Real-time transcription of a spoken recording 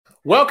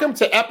Welcome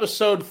to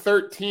episode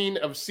 13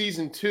 of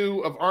season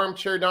 2 of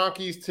Armchair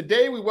Donkeys.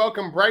 Today we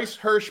welcome Bryce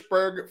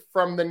Hirschberg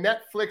from the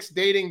Netflix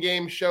dating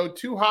game show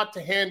Too Hot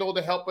to Handle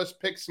to help us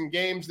pick some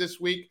games this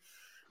week.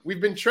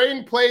 We've been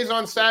trading plays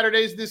on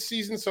Saturdays this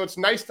season, so it's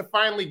nice to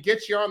finally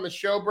get you on the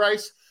show,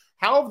 Bryce.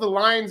 How have the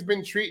Lions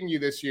been treating you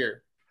this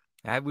year?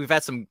 We've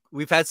had some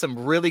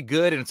really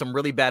good and some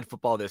really bad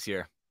football this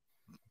year.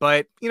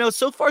 But,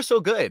 so far, so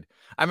good.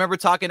 I remember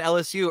talking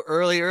LSU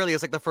early.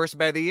 It's like the first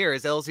bet of the year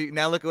is LSU.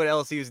 Now look at what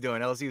LSU is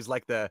doing. LSU is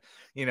like the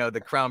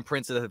crown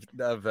prince of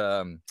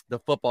the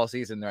football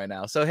season right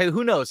now. So, hey,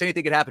 who knows?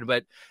 Anything could happen.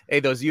 But,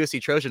 hey, those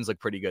USC Trojans look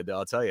pretty good, though,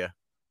 I'll tell you.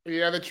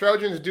 Yeah, the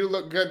Trojans do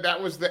look good.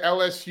 That was the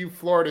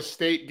LSU-Florida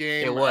State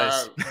game. It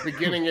was.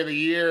 Beginning of the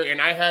year,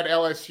 and I had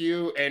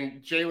LSU,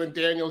 and Jalen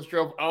Daniels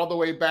drove all the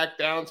way back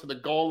down to the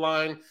goal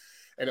line.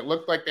 And it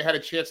looked like they had a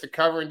chance to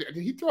cover. Did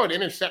he throw an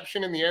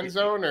interception in the end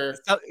zone, or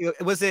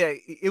it was?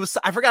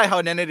 I forgot how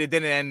it ended. It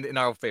didn't end in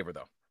our favor,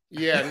 though.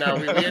 Yeah, no,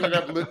 we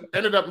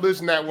ended up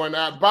losing that one.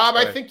 Bob,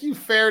 I think you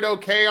fared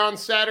okay on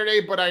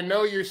Saturday, but I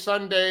know your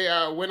Sunday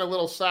went a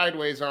little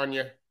sideways on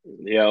you.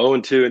 Yeah,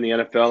 0-2 in the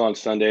NFL on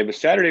Sunday, but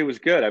Saturday was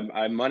good.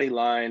 I money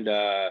lined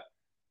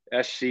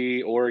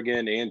SC,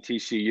 Oregon, and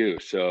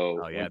TCU. So,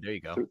 there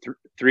you go.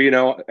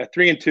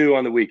 3-2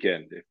 on the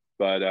weekend.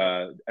 But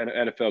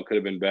NFL could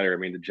have been better. I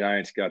mean, the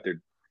Giants got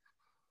their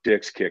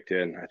dicks kicked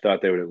in. I thought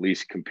they would at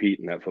least compete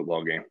in that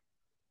football game.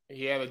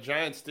 Yeah, the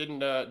Giants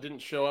didn't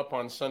show up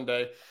on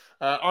Sunday.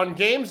 On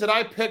games that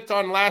I picked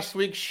on last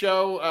week's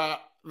show,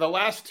 the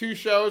last two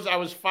shows I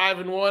was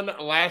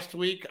 5-1. Last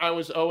week I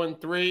was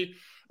 0-3.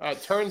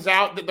 Turns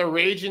out that the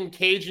Raging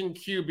Cajun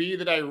QB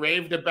that I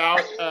raved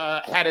about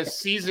had a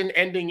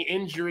season-ending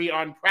injury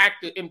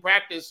in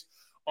practice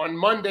on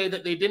Monday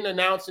that they didn't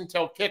announce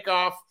until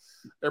kickoff.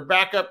 Their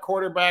backup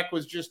quarterback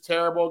was just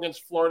terrible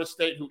against Florida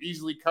State, who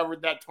easily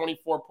covered that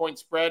 24-point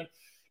spread.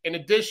 In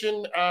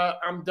addition,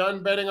 I'm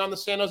done betting on the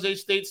San Jose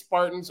State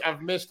Spartans.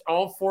 I've missed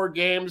all 4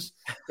 games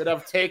that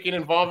I've taken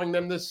involving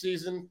them this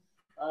season.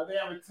 They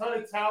have a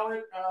ton of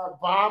talent.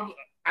 Bob,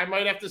 I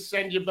might have to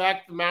send you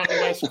back the Mountain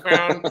West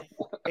crown.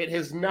 It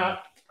has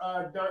not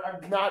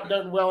I've not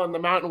done well in the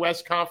Mountain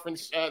West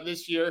Conference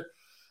this year.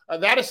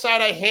 That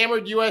aside, I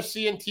hammered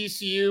USC and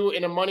TCU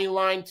in a money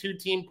line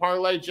 2-team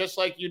parlay, just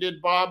like you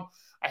did, Bob.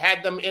 I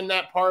had them in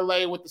that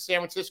parlay with the San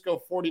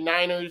Francisco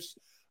 49ers.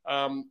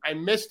 I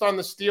missed on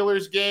the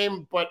Steelers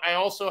game, but I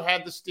also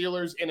had the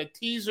Steelers in a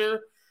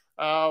teaser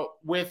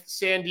with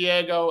San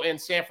Diego and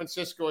San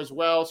Francisco as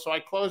well. So I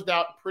closed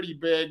out pretty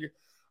big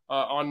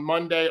on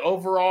Monday.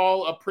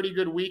 Overall, a pretty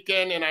good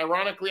weekend. And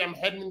ironically, I'm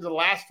heading into the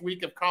last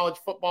week of college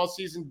football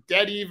season,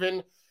 dead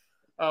even,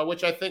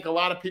 which I think a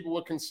lot of people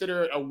would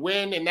consider a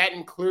win, and that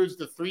includes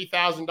the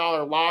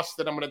 $3,000 loss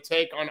that I'm going to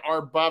take on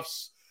our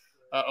Buffs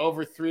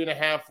over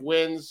 3.5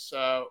 wins,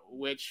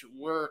 which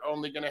we're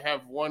only going to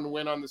have 1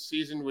 win on the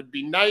season. Would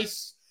be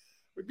nice.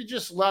 Would be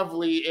just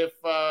lovely if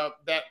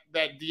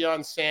that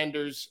Deion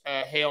Sanders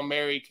Hail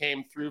Mary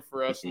came through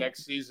for us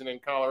next season in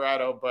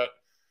Colorado, but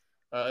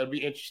it'll be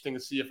interesting to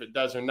see if it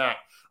does or not.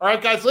 All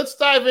right, guys, let's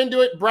dive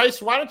into it.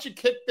 Bryce, why don't you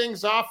kick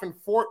things off in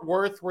Fort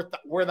Worth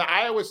where the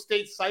Iowa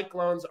State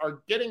Cyclones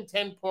are getting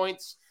 10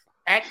 points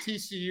at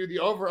TCU. The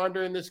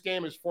over-under in this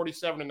game is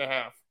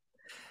 47.5.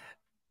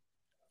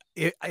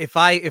 If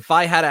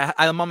I had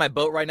I'm on my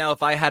boat right now.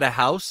 If I had a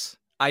house,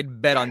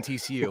 I'd bet on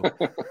TCU.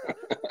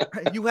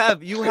 you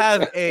have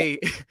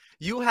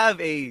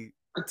a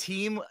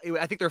team.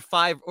 I think they're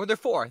 5 or they're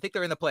 4. I think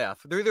they're in the playoff.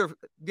 They're 4.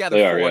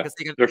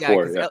 They're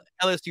 4. Yeah.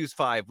 LSU's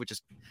 5, which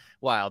is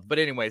wild. But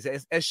anyways,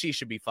 SC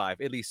should be 5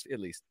 at least.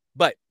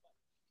 But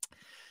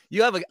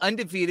you have an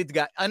undefeated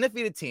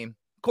team.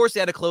 Of course,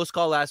 they had a close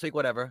call last week.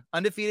 Whatever,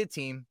 undefeated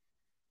team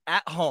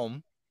at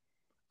home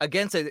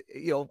against a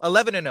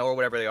 11-0 or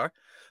whatever they are,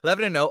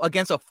 11-0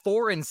 against a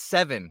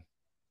 4-7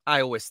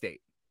 Iowa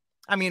State.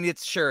 I mean,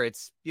 it's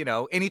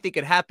anything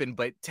could happen,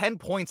 but 10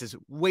 points is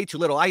way too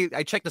little.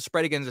 I checked the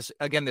spread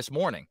again this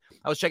morning.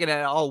 I was checking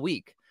it all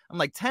week. I'm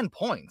like, 10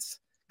 points.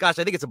 Gosh,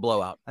 I think it's a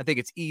blowout. I think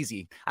it's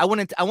easy. I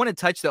want to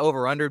touch the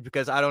over-under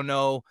because I don't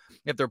know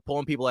if they're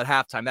pulling people at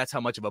halftime. That's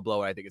how much of a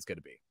blowout I think it's going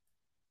to be.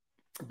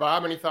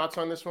 Bob, any thoughts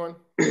on this one?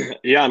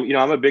 Yeah,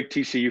 I'm a big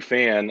TCU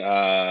fan.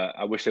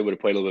 I wish they would have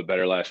played a little bit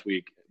better last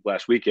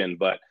weekend,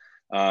 but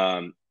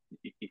I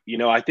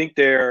think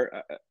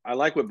I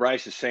like what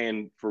Bryce is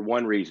saying for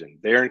one reason.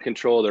 They're in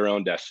control of their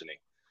own destiny.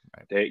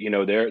 Right.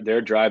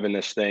 They're driving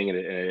this thing, and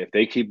if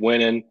they keep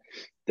winning,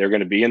 they're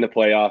going to be in the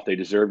playoff. They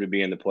deserve to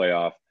be in the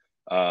playoff.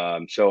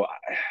 The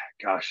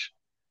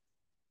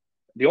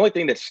only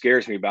thing that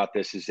scares me about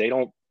this is they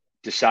don't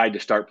decide to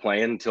start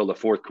playing until the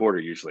fourth quarter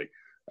usually,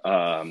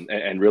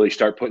 and really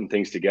start putting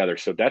things together.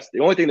 So that's the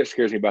only thing that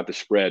scares me about the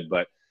spread.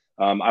 But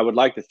I would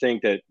like to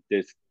think that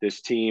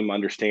this team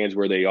understands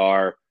where they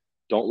are.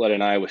 Don't let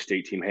an Iowa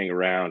State team hang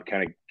around,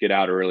 kind of get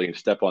out early and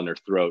step on their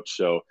throats.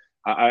 So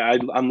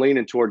I'm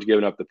leaning towards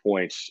giving up the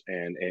points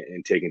and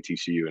taking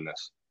TCU in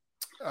this.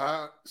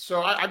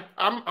 So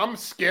I'm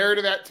scared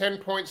of that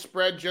 10-point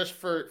spread just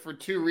for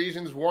 2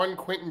 reasons. One,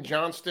 Quentin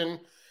Johnston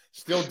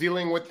still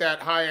dealing with that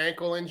high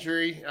ankle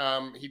injury.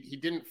 He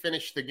didn't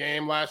finish the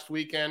game last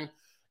weekend.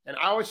 And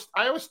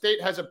Iowa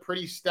State has a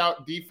pretty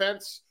stout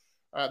defense.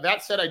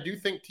 That said, I do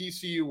think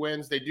TCU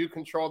wins. They do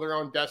control their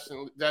own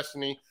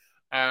destiny.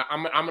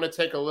 I'm going to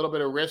take a little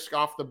bit of risk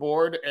off the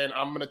board, and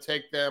I'm going to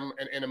take them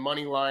in a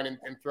money line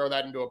and throw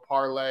that into a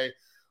parlay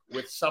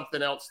with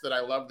something else that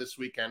I love this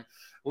weekend.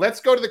 Let's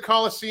go to the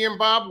Coliseum,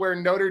 Bob, where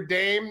Notre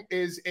Dame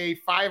is a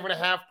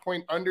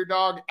 5.5-point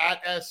underdog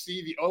at SC.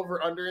 The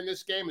over-under in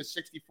this game is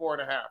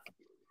 64.5.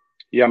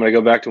 Yeah, I'm going to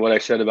go back to what I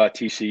said about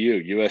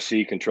TCU.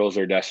 USC controls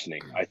their destiny.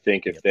 I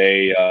think if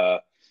they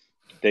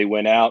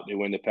win out, they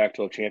win the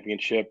Pac-12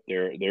 championship,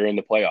 they're in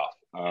the playoff.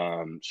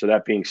 So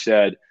that being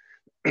said,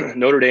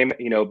 Notre Dame,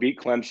 beat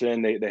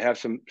Clemson. They have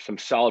some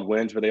solid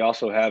wins, but they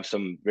also have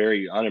some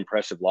very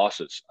unimpressive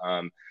losses.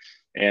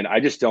 And I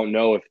just don't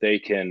know if they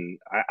can.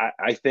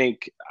 I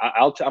think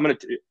I'm going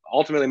to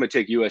ultimately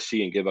take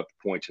USC and give up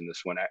the points in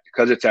this one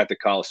because it's at the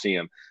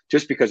Coliseum.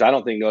 Just because I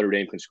don't think Notre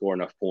Dame can score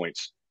enough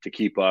points to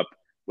keep up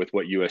with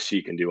what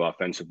USC can do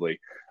offensively.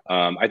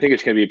 I think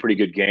it's going to be a pretty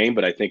good game,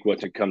 but I think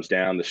once it comes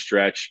down the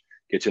stretch,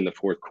 gets in the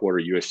fourth quarter,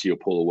 USC will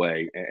pull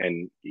away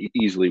and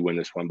easily win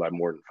this one by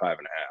more than 5.5.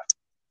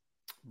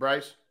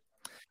 Bryce?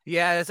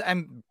 Yeah,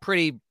 I'm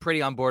pretty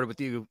on board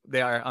with you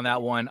there on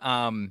that one.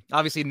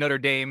 Obviously, Notre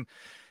Dame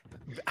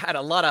had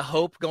a lot of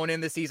hope going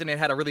in this season and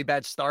had a really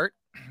bad start.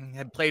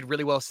 Had played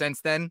really well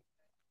since then,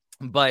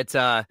 but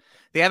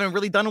they haven't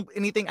really done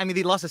anything. I mean,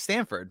 they lost to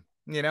Stanford,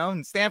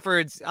 and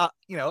Stanford's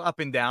up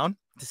and down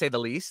to say the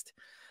least.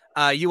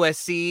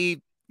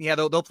 USC, yeah,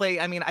 they'll play.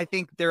 I mean, I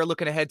think they're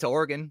looking ahead to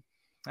Oregon.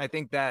 I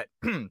think that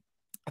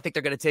I think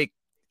they're going to take.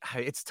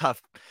 It's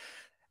tough.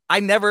 I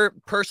never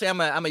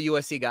personally. I'm a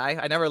USC guy.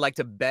 I never like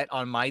to bet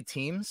on my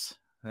teams.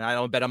 I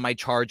don't bet on my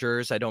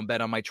Chargers. I don't bet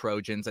on my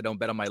Trojans. I don't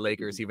bet on my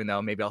Lakers, even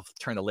though maybe I'll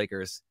turn the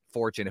Lakers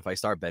fortune if I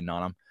start betting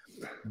on them.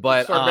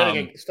 But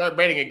start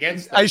betting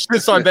against them. I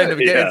should start betting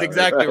against. Yeah. That's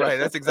exactly right.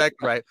 That's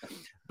exactly right.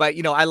 But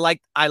I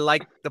like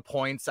the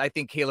points. I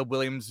think Caleb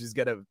Williams is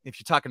gonna. If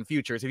you're talking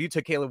futures, if you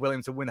took Caleb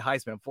Williams to win the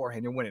Heisman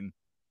beforehand, you're winning.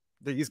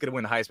 He's gonna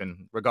win the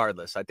Heisman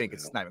regardless. I think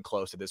it's not even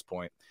close at this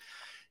point.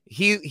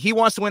 He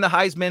wants to win the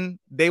Heisman.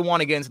 They want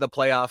to get into the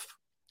playoff.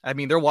 I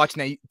mean, they're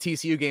watching that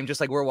TCU game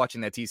just like we're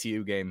watching that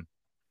TCU game.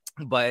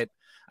 But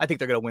I think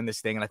they're going to win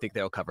this thing, and I think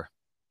they'll cover.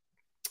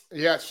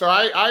 Yeah, so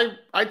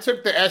I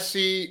took the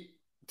SC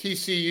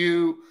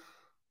TCU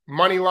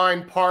money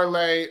line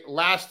parlay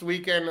last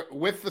weekend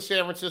with the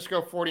San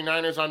Francisco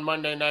 49ers on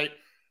Monday night.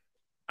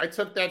 I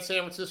took that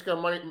San Francisco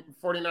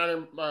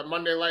 49er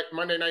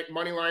Monday night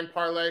money line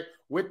parlay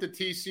with the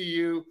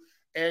TCU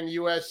and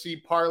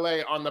USC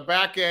parlay on the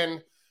back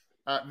end.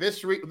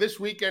 This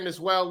weekend as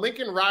well.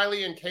 Lincoln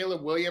Riley and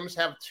Caleb Williams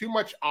have too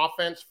much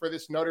offense for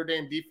this Notre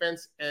Dame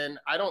defense, and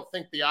I don't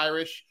think the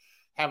Irish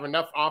have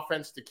enough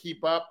offense to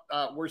keep up.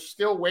 We're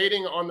still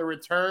waiting on the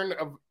return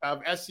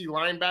of SC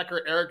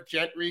linebacker Eric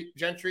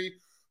Gentry,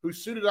 who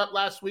suited up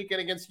last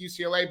weekend against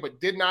UCLA but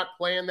did not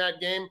play in that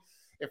game.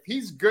 If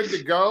he's good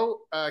to go,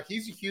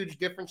 he's a huge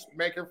difference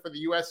maker for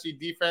the USC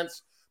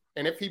defense,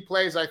 and if he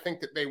plays, I think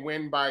that they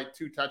win by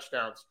 2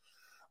 touchdowns.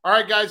 All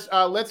right, guys,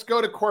 let's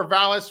go to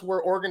Corvallis,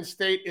 where Oregon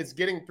State is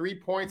getting 3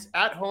 points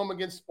at home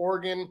against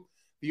Oregon.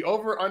 The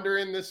over-under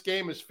in this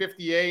game is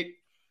 58.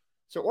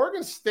 So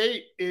Oregon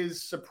State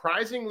is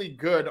surprisingly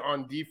good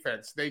on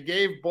defense. They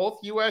gave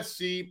both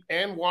USC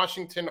and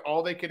Washington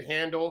all they could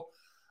handle.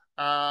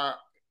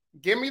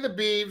 Give me the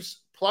Beavs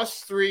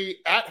 +3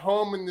 at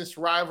home in this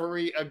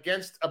rivalry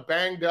against a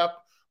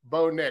banged-up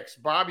Bo Nix.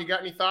 Bob, you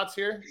got any thoughts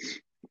here?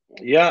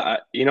 Yeah,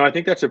 I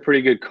think that's a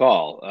pretty good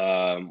call.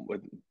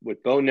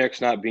 With Bo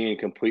Nix not being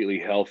completely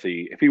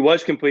healthy, if he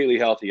was completely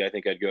healthy, I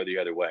think I'd go the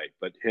other way.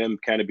 But him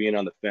kind of being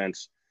on the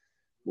fence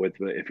with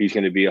if he's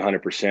going to be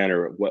 100%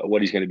 or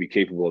what he's going to be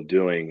capable of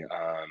doing.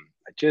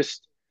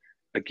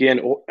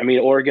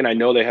 Oregon, I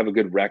know they have a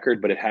good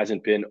record, but it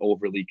hasn't been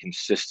overly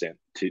consistent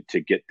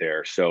to get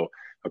there. So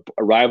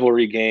a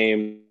rivalry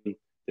game,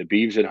 the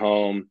Beavs at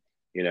home.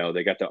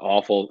 They got the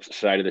awful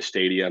side of the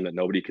stadium that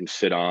nobody can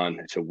sit on.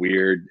 It's a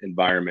weird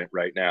environment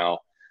right now.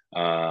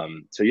 I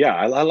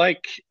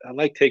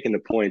like taking the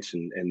points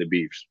and the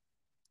Beavs.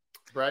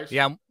 Bryce?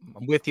 Yeah, I'm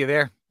with you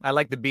there. I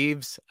like the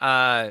Beavs.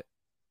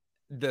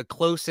 The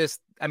closest,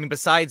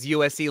 besides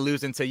USC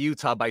losing to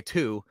Utah by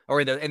 2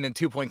 or in the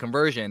 2-point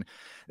conversion,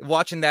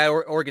 watching that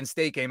Oregon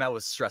State game, that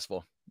was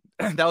stressful.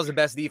 That was the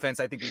best defense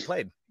I think we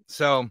played.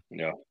 So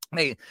yeah.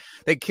 They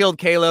killed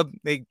Caleb.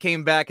 They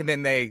came back and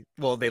then they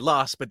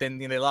lost, but then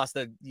they lost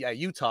to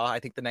Utah, I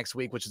think the next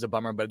week, which is a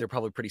bummer, but they're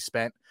probably pretty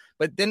spent.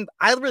 But then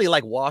I really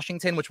like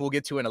Washington, which we'll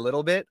get to in a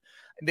little bit.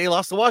 They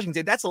lost to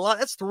Washington. That's a lot.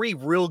 That's 3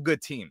 real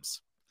good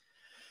teams.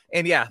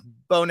 And yeah,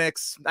 Bo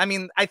Nix. I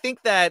think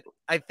it's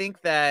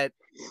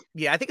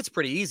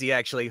pretty easy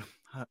actually.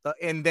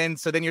 And then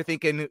you're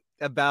thinking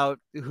about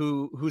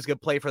who's going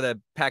to play for the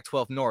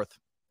Pac-12 North,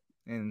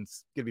 and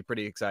it's going to be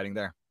pretty exciting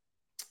there.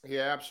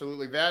 Yeah,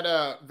 absolutely.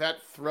 That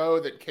throw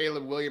that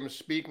Caleb Williams,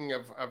 speaking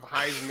of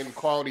Heisman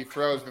quality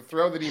throws, the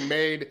throw that he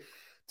made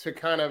to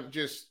kind of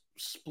just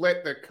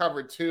split the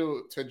cover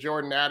 2 to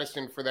Jordan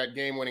Addison for that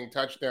game-winning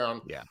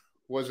touchdown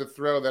was a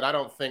throw that I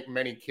don't think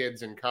many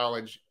kids in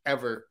college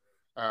ever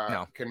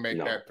can make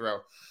that throw.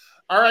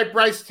 All right,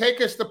 Bryce, take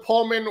us to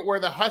Pullman, where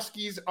the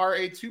Huskies are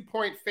a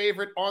 2-point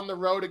favorite on the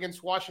road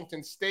against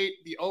Washington State.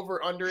 The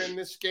over-under in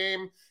this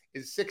game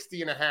is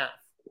 60.5.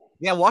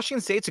 Yeah,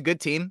 Washington State's a good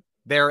team.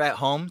 They're at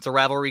home. It's a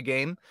rivalry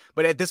game.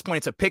 But at this point,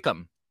 it's a pick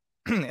 'em.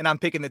 And I'm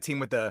picking the team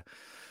with the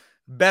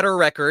better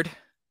record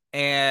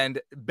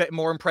and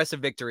more impressive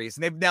victories.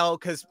 And they've now,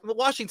 because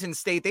Washington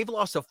State, they've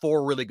lost to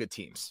 4 really good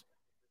teams,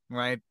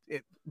 right?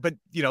 But,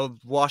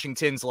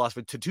 Washington's lost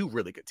to 2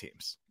 really good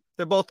teams.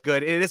 They're both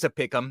good. It is a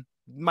pick 'em.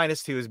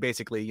 -2 is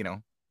basically,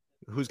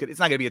 who's good. It's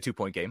not going to be a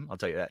 2-point game. I'll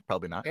tell you that.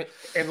 Probably not.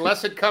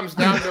 Unless it comes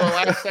down to a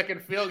last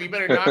second field, you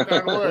better knock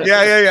on wood.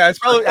 Yeah. It's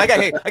probably,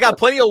 I got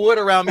plenty of wood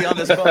around me on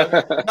this phone.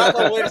 Knock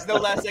on wood, it's no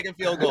last second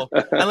field goal.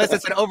 Unless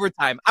it's an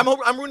overtime.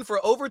 I'm rooting for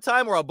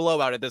overtime or a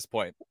blowout at this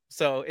point.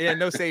 So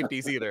no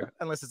safeties either,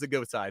 unless it's a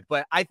good side.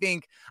 But I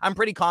think I'm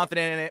pretty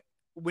confident in it.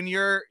 When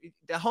you're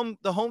the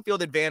home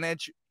field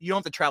advantage, you don't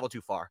have to travel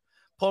too far.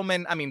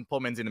 Pullman's in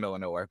the middle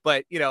of nowhere,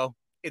 but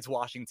it's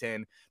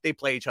Washington. They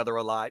play each other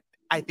a lot.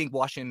 I think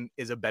Washington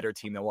is a better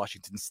team than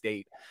Washington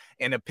State.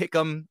 And to pick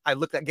them, I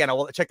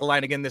checked the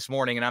line again this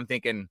morning, and I'm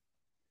thinking,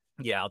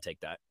 yeah, I'll take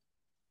that.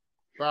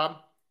 Rob?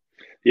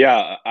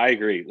 Yeah, I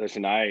agree.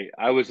 Listen, I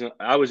was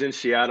in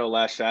Seattle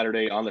last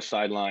Saturday on the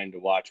sideline to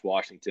watch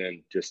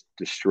Washington just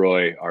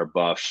destroy our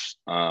Buffs.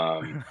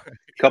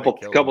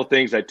 Couple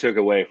things I took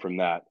away from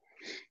that.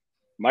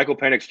 Michael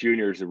Penix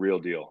Jr. is the real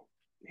deal.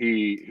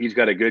 He's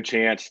got a good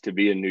chance to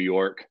be in New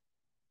York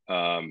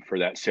for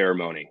that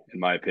ceremony, in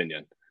my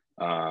opinion.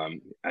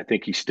 I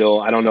think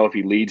I don't know if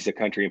he leads the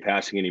country in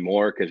passing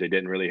anymore because they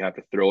didn't really have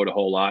to throw it a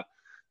whole lot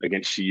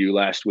against CU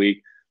last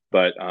week.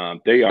 But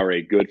they are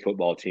a good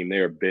football team. They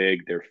are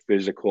big. They're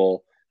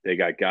physical. They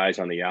got guys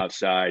on the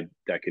outside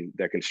that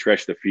can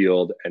stretch the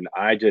field. And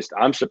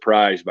I'm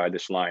surprised by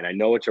this line. I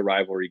know it's a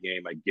rivalry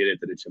game. I get it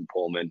that it's in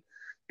Pullman.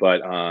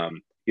 But,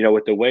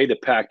 with the way the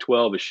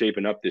Pac-12 is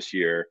shaping up this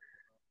year,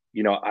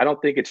 I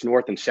don't think it's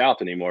North and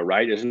South anymore,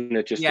 right? Isn't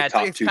it just the top 2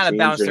 teams? Yeah, it's kind of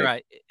bounced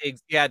around.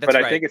 Yeah, that's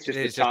right. But I think it's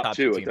just the top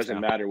 2. It doesn't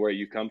matter where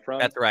you come from.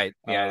 That's right.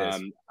 Yeah,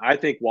 it is. I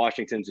think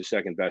Washington's the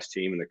second best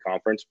team in the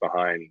conference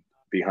behind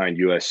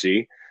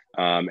USC.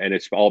 And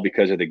it's all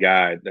because of the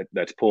guy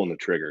that's pulling the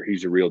trigger.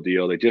 He's a real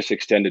deal. They just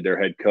extended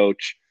their head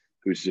coach,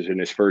 who's in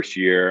his first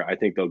year. I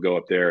think they'll go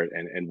up there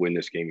and win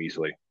this game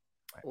easily.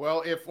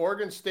 Well, if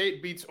Oregon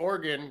State beats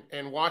Oregon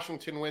and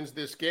Washington wins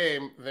this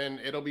game, then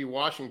it'll be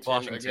Washington.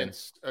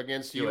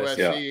 against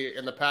USC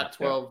in the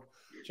Pac-12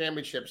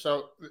 championship.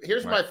 So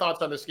here's my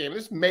thoughts on this game.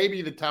 This may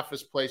be the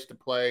toughest place to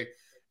play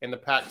in the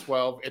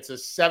Pac-12. It's a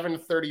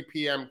 7:30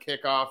 p.m.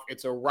 kickoff.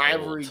 It's a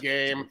rivalry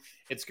game.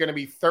 It's going to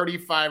be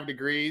 35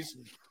 degrees.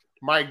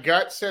 My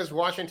gut says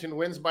Washington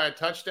wins by a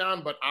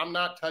touchdown, but I'm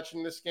not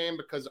touching this game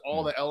because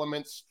all the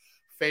elements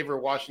favor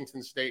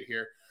Washington State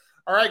here.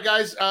 All right,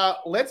 guys,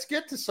 let's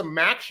get to some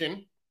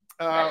action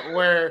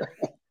where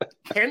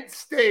Kent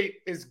State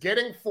is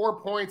getting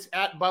 4 points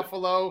at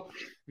Buffalo.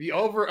 The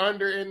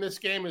over-under in this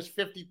game is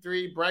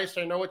 53. Bryce,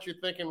 I know what you're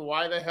thinking.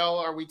 Why the hell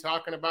are we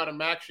talking about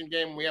a action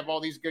game? We have all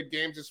these good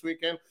games this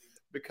weekend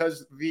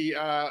because the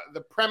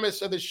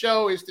premise of the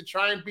show is to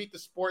try and beat the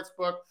sports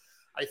book.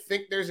 I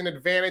think there's an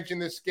advantage in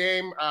this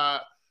game.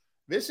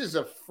 This is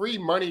a free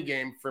money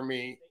game for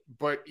me,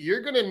 but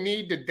you're going to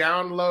need to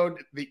download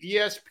the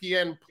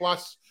ESPN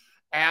Plus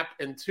app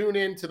and tune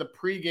in to the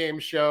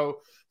pregame show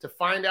to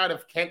find out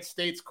if Kent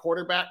State's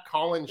quarterback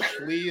Colin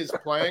Schlee is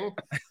playing.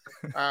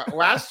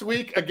 Last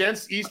week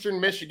against Eastern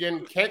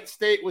Michigan, Kent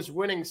State was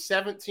winning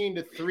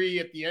 17-3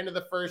 at the end of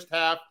the first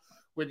half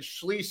when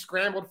Schlee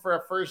scrambled for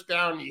a first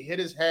down. He hit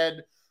his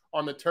head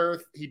on the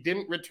turf. He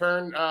didn't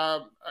return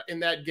in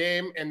that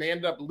game, and they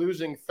ended up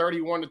losing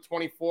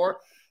 31-24.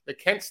 The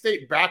Kent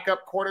State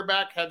backup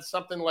quarterback had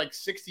something like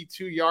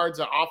 62 yards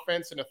of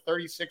offense and a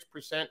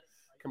 36%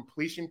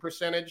 completion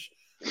percentage.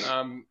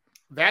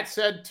 That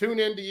said, tune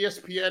in to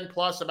ESPN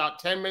Plus about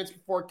 10 minutes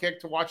before kick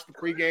to watch the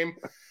pregame.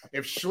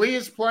 If Schlee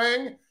is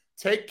playing,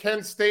 take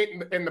Kent State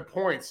in the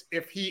points.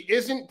 If he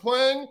isn't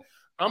playing,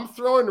 I'm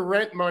throwing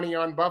rent money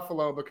on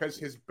Buffalo because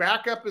his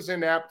backup is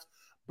inept.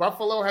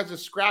 Buffalo has a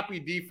scrappy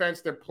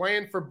defense. They're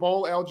playing for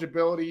bowl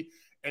eligibility,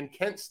 and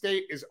Kent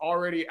State is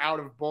already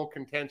out of bowl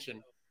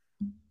contention.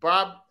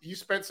 Bob, you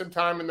spent some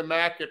time in the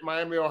MAC at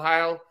Miami,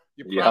 Ohio.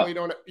 You probably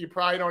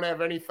don't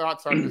have any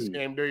thoughts on this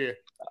game, do you?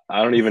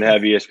 I don't even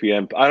have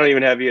ESPN. I don't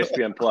even have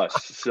ESPN Plus.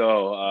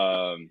 So,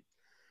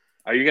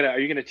 are you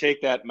gonna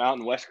take that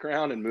Mountain West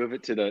crown and move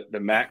it to the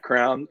MAC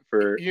crown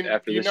after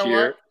this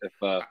year?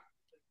 What?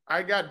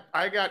 I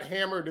got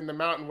hammered in the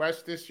Mountain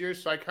West this year,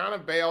 so I kind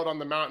of bailed on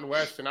the Mountain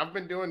West, and I've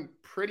been doing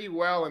pretty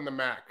well in the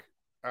MAC.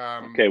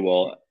 Okay,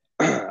 well,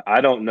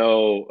 I don't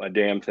know a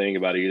damn thing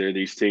about either of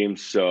these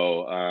teams,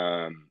 so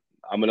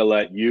I'm gonna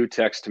let you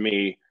text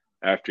me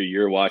after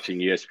you're watching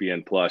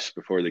ESPN Plus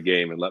before the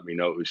game and let me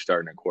know who's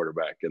starting at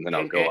quarterback, and then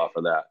I'll go off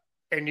of that.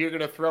 And you're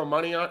gonna throw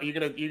money on? You're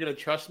gonna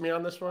trust me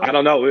on this one? I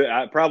don't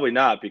know. Probably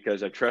not,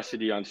 because I've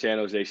trusted you on San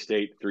Jose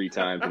State 3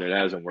 times and it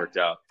hasn't worked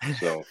out.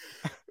 So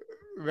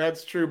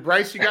That's true.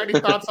 Bryce, you got any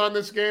thoughts on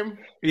this game?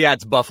 Yeah,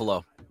 it's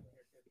Buffalo.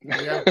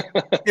 Yeah,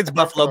 It's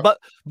Buffalo, but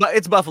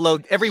it's Buffalo.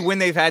 Every win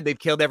they've had, they've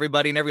killed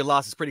everybody, and every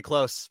loss is pretty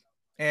close.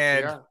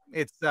 And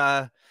it's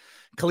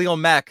Khalil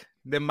Mack,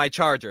 then my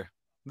Charger.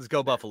 Let's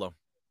go Buffalo.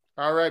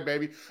 All right,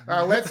 baby.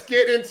 Let's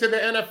get into the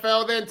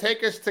NFL then.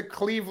 Take us to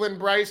Cleveland,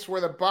 Bryce,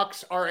 where the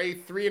Bucs are a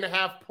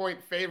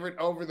 3.5-point favorite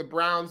over the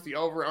Browns. The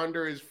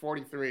over-under is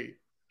 43.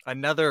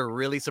 Another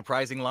really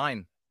surprising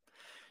line.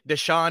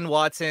 Deshaun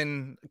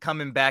Watson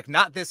coming back,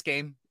 not this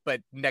game,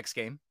 but next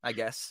game, I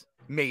guess.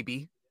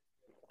 Maybe.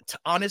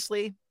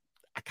 Honestly,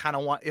 I kind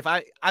of want,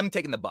 I'm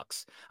taking the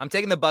Bucs. I'm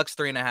taking the Bucs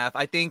 3.5.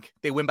 I think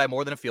they win by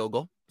more than a field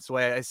goal. That's the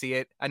way I see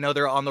it. I know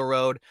they're on the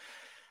road.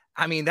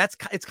 I mean, it's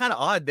kind of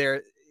odd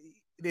there.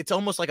 It's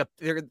almost like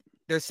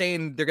they're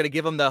saying they're going to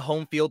give them the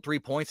home field 3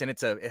 points, and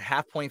it's a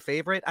half-point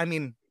favorite. I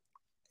mean,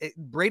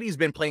 Brady's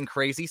been playing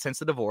crazy since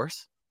the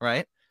divorce,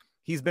 right?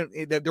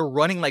 They're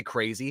running like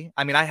crazy.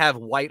 I mean, I have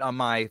White on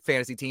my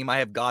fantasy team. I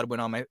have Godwin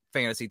on my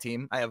fantasy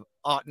team. I have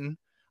Otton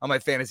on my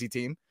fantasy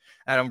team.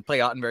 I don't play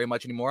Otton very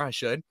much anymore. I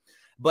should.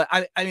 But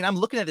I mean, I'm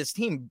looking at this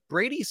team.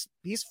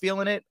 He's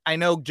feeling it. I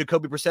know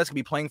Jacoby Brissett's going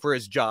to be playing for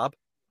his job.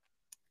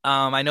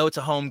 I know it's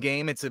a home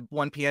game. It's at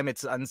 1 p.m.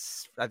 It's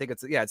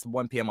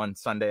 1 p.m. on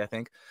Sunday, I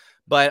think.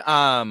 But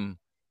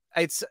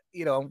it's,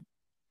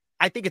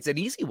 I think it's an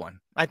easy one.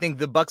 I think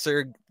the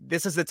Bucs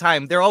this is the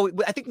time.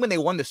 I think when they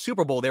won the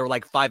Super Bowl, they were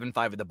like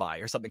 5-5 at the bye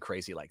or something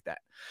crazy like that.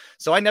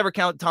 So I never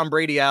count Tom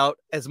Brady out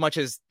as much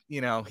as,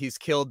 he's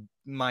killed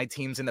my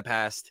teams in the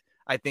past.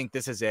 I think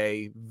this is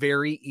a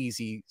very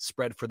easy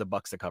spread for the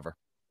Bucs to cover.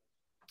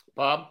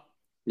 Bob?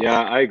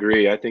 Yeah, I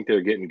agree. I think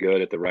they're getting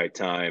good at the right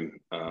time.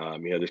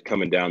 Just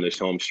coming down this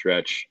home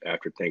stretch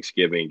after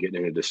Thanksgiving,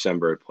 getting into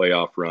December,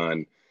 playoff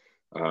run.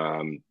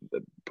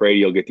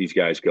 Brady will get these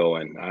guys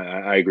going.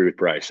 I agree with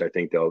Bryce. I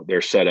think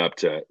they're set up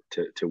to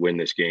win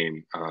this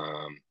game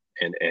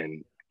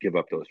and give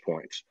up those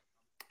points.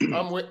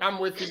 I'm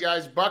with you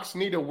guys. Bucs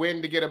need a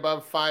win to get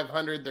above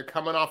 500. They're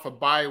coming off a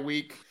bye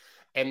week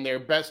and their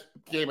best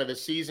game of the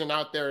season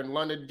out there in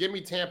London. Give me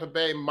Tampa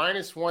Bay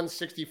minus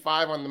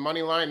 165 on the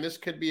money line. This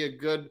could be a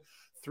good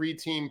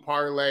 3-team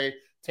parlay.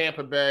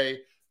 Tampa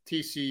Bay,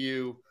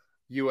 TCU,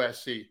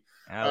 USC.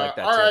 I like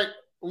that. All right.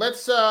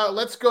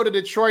 Let's go to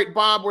Detroit,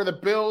 Bob, where the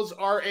Bills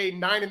are a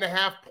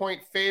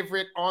 9.5-point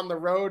favorite on the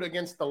road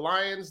against the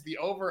Lions. The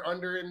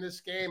over-under in this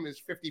game is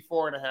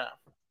 54.5.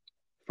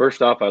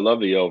 First off, I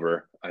love the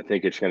over. I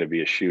think it's going to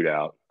be a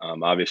shootout.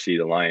 Obviously,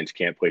 the Lions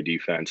can't play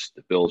defense.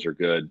 The Bills are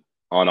good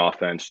on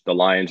offense. The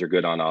Lions are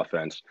good on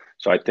offense.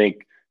 So I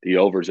think the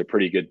over is a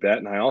pretty good bet.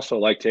 And I also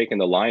like taking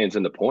the Lions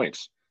in the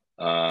points.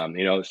 They're on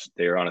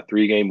a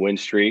 3-game win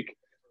streak.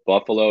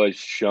 Buffalo has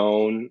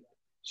shown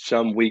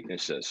some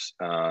weaknesses.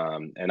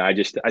 And I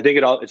think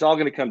it's all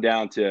going to come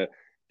down to,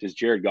 does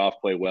Jared Goff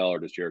play well or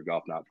does Jared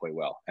Goff not play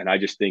well? And I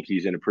just think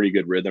he's in a pretty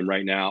good rhythm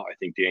right now. I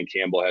think Dan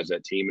Campbell has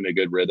that team in a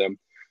good rhythm.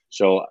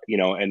 So,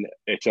 and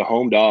it's a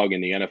home dog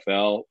in the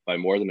NFL by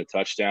more than a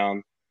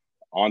touchdown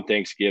on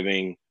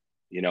Thanksgiving,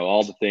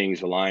 all the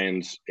things, the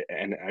Lions.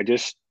 And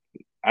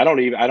I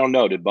don't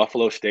know. Did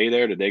Buffalo stay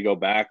there? Did they go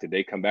back? Did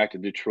they come back to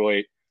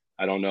Detroit?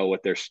 I don't know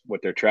what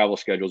their travel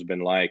schedule has been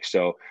like.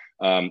 So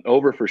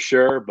over for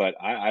sure, but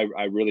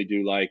I really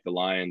do like the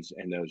Lions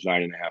and those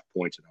 9.5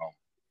 points at home.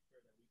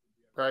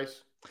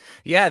 Bryce?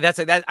 Yeah,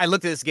 I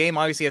looked at this game.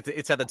 Obviously,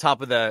 it's at the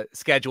top of the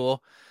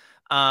schedule.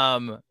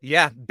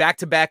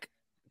 Back-to-back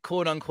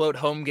quote unquote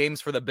home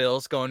games for the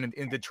Bills going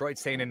in Detroit,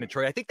 staying in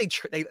Detroit. I think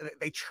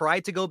they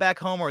tried to go back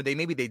home, or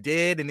maybe they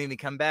did, and then they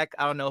come back.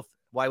 I don't know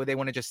why would they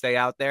want to just stay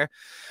out there.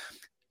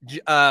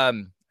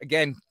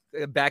 Again,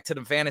 back to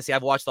the fantasy.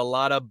 I've watched a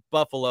lot of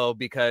Buffalo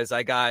because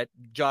I got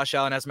Josh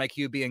Allen as my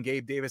QB and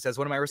Gabe Davis as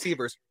one of my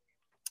receivers,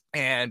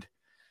 and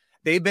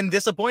they've been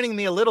disappointing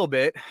me a little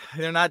bit.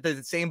 They're not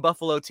the same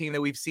Buffalo team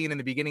that we've seen in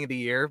the beginning of the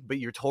year, but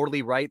you're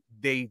totally right.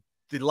 The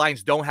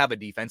Lions don't have a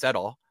defense at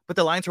all, but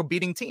the Lions were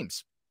beating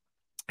teams.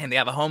 And they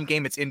have a home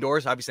game. It's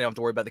indoors. Obviously, I don't have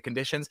to worry about the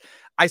conditions.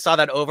 I saw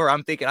that over.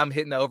 I'm thinking I'm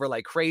hitting the over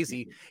like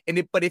crazy.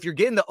 But if you're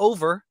getting the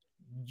over,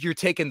 you're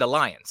taking the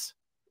Lions,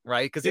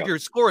 right? Because if you're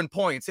scoring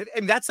points,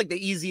 and that's like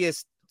the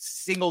easiest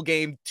single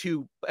game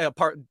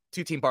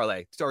two-team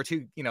parlay or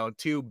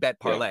two bet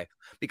parlay,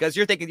 because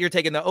you're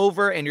taking the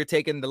over and you're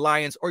taking the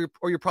Lions, or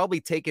you're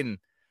probably taking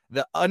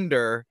the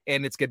under,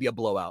 and it's gonna be a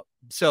blowout.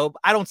 So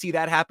I don't see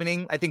that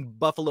happening. I think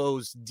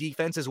Buffalo's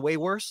defense is way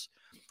worse.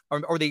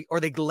 Or they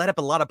let up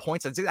a lot of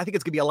points. I think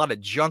it's gonna be a lot of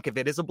junk if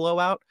it is a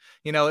blowout.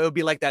 It would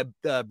be like that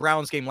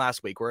Browns game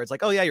last week where it's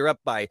like, oh yeah, you're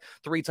up by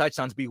 3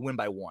 touchdowns, but you win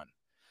by 1.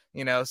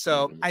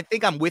 So I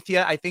think I'm with you.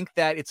 I think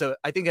that's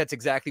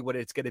exactly what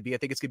it's gonna be. I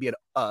think it's gonna be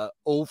an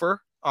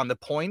over on the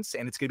points,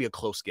 and it's gonna be a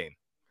close game.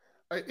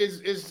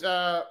 Is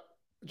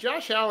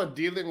Josh Allen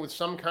dealing with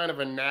some kind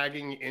of a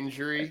nagging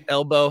injury?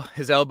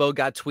 His elbow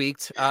got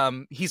tweaked.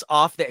 He's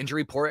off the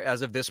injury report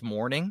as of this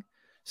morning.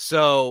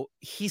 So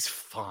he's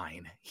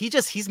fine.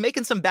 He's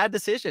making some bad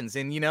decisions.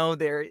 And,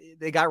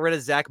 they got rid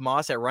of Zach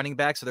Moss at running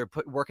back. So they're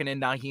working in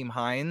Naheem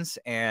Hines,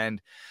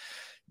 and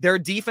their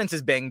defense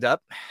is banged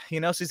up, so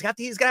he's going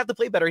to have to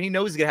play better. He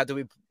knows he's going to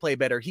have to play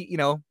better.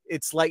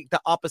 It's like the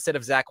opposite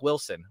of Zach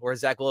Wilson, where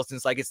Zach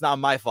Wilson's like, it's not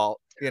my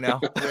fault. Yeah.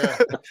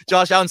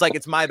 Josh Allen's like,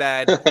 it's my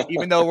bad.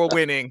 Even though we're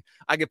winning,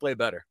 I can play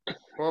better.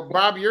 Well,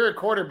 Bob, you're a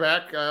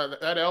quarterback.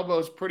 That elbow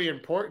is pretty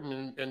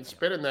important in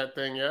spinning that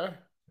thing. Yeah.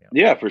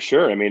 Yeah, for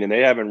sure. I mean, and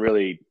they haven't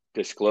really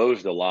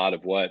disclosed a lot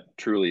of what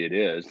truly it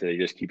is. They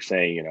just keep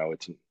saying,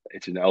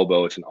 it's an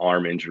elbow, it's an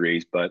arm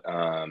injuries, but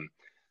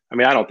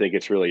I don't think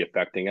it's really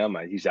affecting him.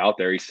 He's out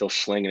there. He's still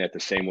slinging it the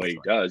same way he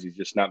does. He's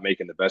just not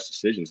making the best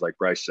decisions, like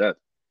Bryce said.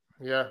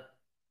 Yeah.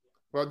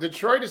 Well,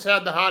 Detroit has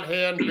had the hot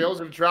hand. Bills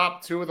have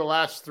dropped 2 of the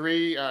last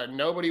 3.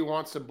 Nobody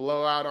wants a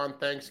blowout on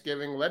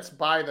Thanksgiving. Let's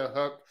buy the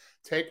hook.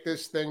 Take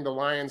this thing, the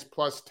Lions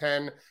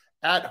 +10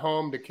 at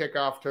home to kick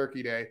off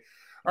Turkey Day.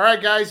 All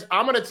right, guys,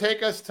 I'm going to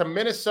take us to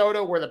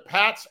Minnesota, where the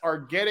Pats are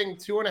getting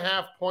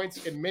 2.5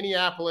 points in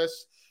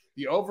Minneapolis.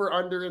 The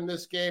over-under in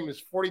this game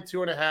is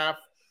 42.5.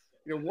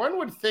 One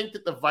would think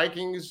that the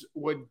Vikings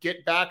would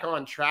get back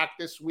on track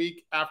this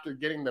week after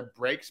getting the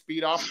brakes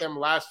beat off them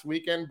last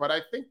weekend, but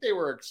I think they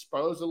were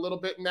exposed a little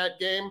bit in that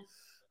game.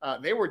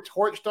 They were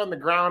torched on the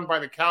ground by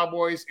the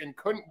Cowboys and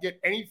couldn't get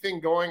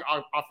anything going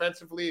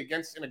offensively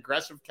against an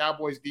aggressive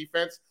Cowboys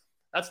defense.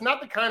 That's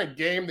not the kind of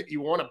game that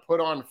you want to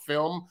put on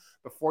film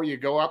before you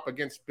go up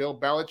against Bill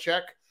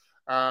Belichick.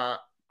 I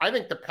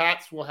think the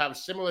Pats will have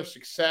similar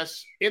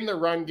success in the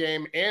run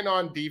game and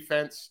on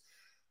defense.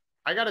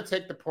 I got to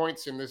take the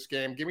points in this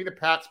game. Give me the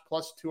Pats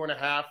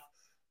 +2.5.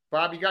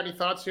 Bob, you got any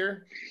thoughts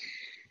here?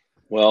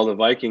 Well, the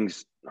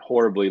Vikings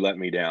horribly let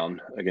me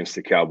down against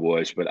the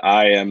Cowboys, but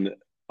I'm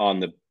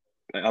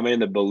in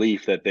the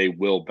belief that they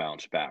will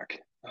bounce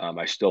back.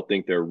 I still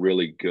think they're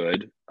really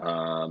good.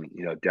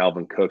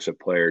 Dalvin Cook's a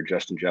player,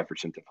 Justin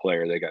Jefferson's a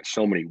player. They got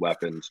so many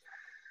weapons.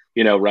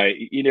 Right?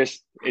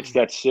 It's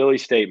that silly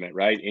statement,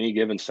 right? Any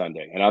given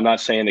Sunday. And I'm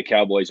not saying the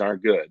Cowboys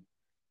aren't good,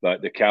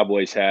 but the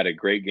Cowboys had a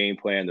great game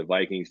plan. The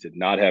Vikings did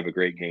not have a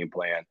great game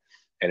plan,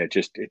 and it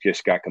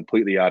just got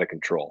completely out of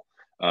control.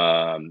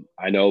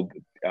 I know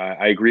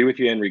I agree with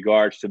you in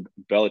regards to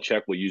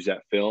Belichick will use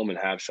that film and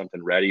have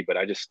something ready, but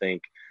I just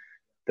think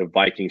the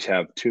Vikings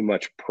have too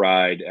much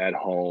pride at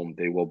home.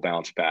 They will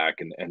bounce back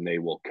and they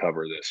will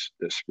cover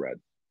this spread.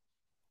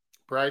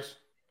 Bryce?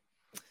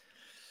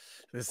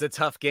 This is a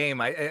tough game.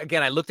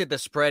 I looked at the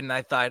spread and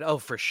I thought, oh,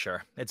 for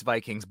sure, it's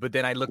Vikings. But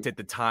then I looked at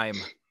the time,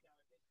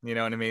 you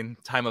know what I mean?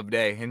 Time of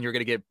day, and you're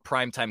going to get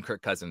primetime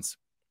Kirk Cousins.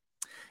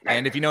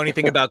 And if you know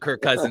anything about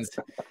Kirk Cousins,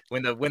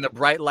 when the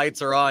bright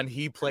lights are on,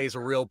 he plays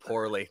real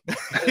poorly.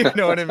 You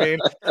know what I mean?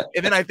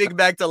 And then I think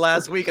back to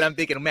last week, and I'm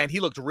thinking, man,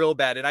 he looked real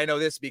bad. And I know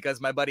this because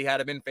my buddy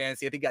had him in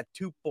fantasy. I think he got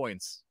 2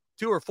 points,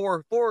 2 or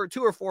 4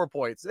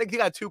 points. I think he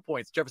got 2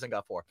 points. Jefferson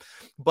got 4.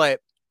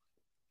 But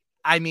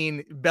I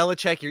mean,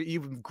 Belichick,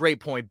 you're great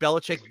point.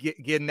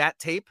 Belichick getting that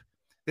tape.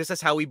 This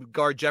is how we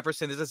guard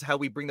Jefferson. This is how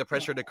we bring the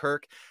pressure to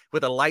Kirk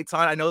with the lights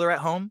on. I know they're at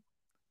home,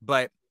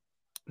 but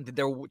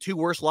their 2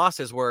 worst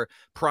losses were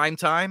prime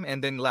time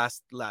and then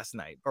last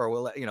night,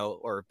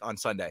 or on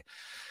Sunday.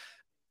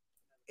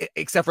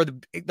 Except for the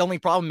only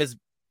problem is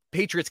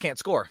Patriots can't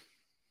score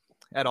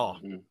at all.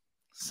 Mm-hmm.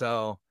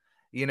 So,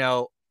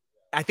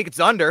 I think it's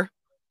under.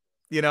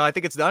 I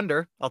think it's the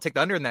under. I'll take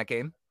the under in that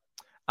game.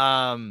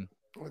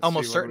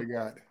 Almost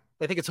certain.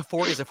 I think it's a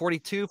 40. Is it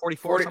 42,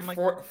 44, something like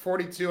that?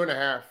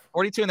 42.5.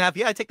 42.5.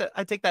 Yeah,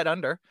 I take that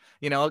under,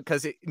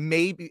 because it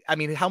may be,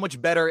 how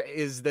much better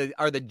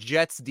are the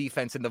Jets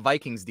defense and the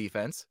Vikings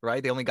defense,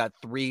 right? They only got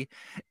 3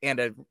 and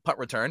a punt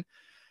return.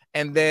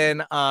 And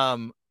then,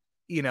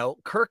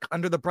 Kirk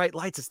under the bright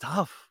lights is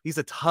tough. He's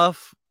a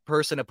tough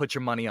person to put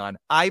your money on.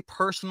 I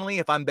personally,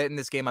 if I'm betting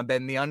this game, I'm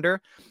betting the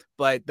under,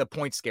 but the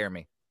points scare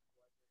me.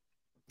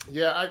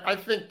 Yeah, I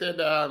think that,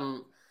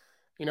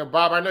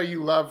 Bob, I know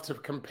you love to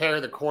compare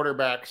the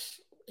quarterbacks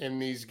in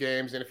these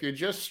games. And if you're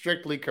just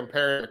strictly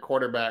comparing the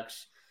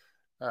quarterbacks,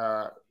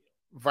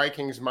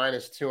 Vikings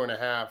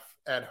 -2.5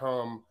 at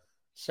home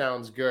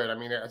sounds good.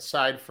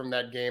 Aside from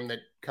that game that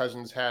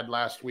Cousins had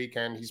last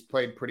weekend, he's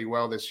played pretty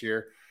well this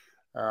year.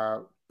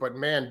 But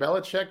man,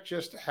 Belichick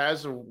just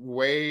has a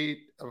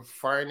way of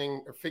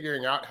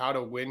figuring out how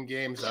to win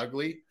games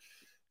ugly.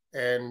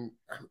 And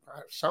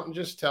something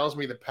just tells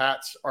me the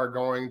Pats are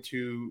going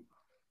to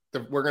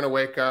we're going to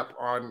wake up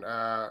on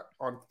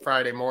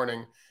Friday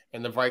morning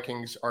and the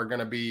Vikings are going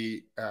to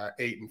be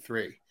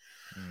 8-3.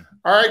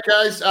 All right,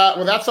 guys.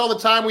 Well, that's all the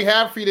time we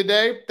have for you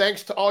today.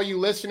 Thanks to all you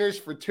listeners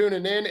for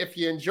tuning in. If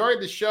you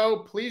enjoyed the show,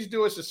 please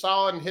do us a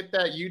solid and hit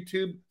that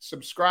YouTube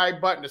subscribe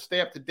button to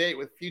stay up to date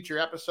with future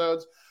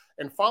episodes.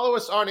 And follow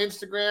us on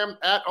Instagram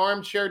at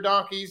Armchair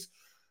Donkeys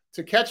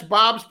to catch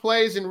Bob's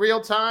plays in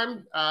real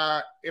time.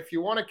 If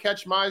you want to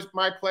catch my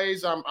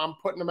plays, I'm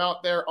putting them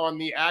out there on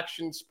the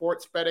Action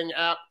Sports Betting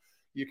app.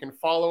 You can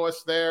follow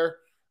us there.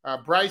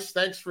 Bryce,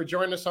 thanks for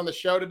joining us on the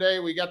show today.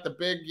 We got the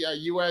big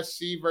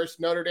USC versus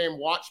Notre Dame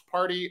watch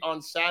party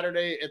on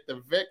Saturday at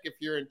the Vic. If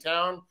you're in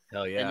town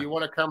and you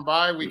want to come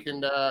by, we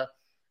can,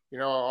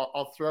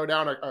 I'll throw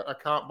down a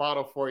comp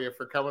bottle for you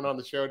for coming on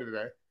the show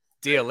today.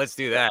 Deal. Let's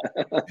do that.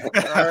 All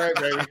right,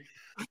 baby.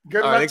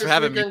 Good luck this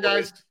weekend,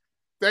 guys.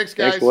 Thanks,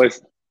 guys. Thanks,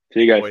 boys.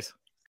 See you guys. Boys.